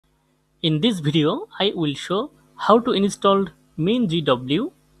In this video, I will show how to install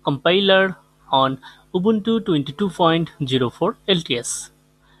MinGW compiler on Ubuntu 22.04 LTS.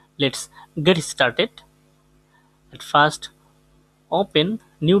 Let's get started. At first, open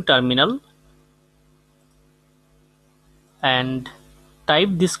new terminal and type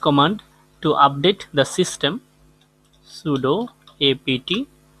this command to update the system: sudo apt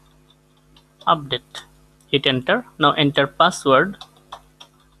update. Hit enter. Now enter password.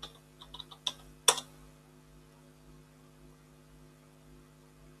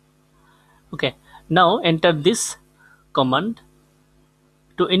 Okay, now enter this command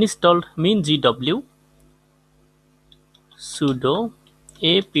to install MinGW: sudo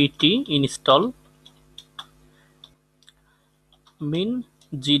apt install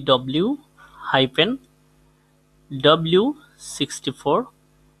MinGW-W64.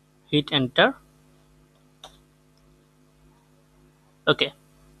 Hit enter. Okay,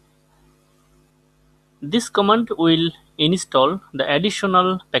 this command will install the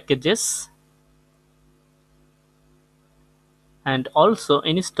additional packages and also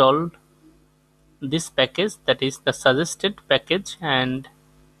install this package, that is the suggested package, and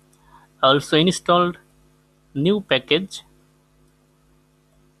also installed new package.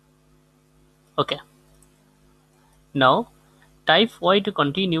 Okay, now type Y to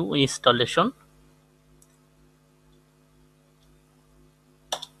continue installation.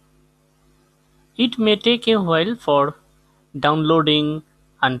 It may take a while for downloading,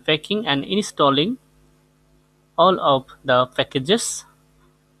 unpacking and installing all of the packages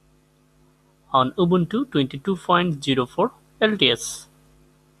on Ubuntu 22.04 LTS.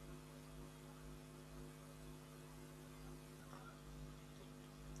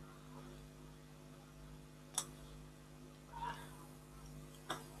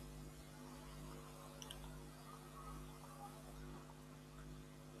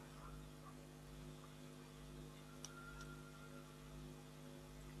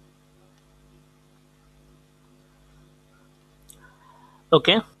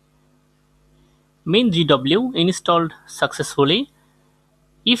 Okay, MinGW installed successfully.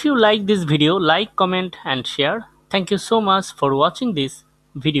 If you like this video, like, comment and share. Thank you so much for watching this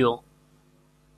video.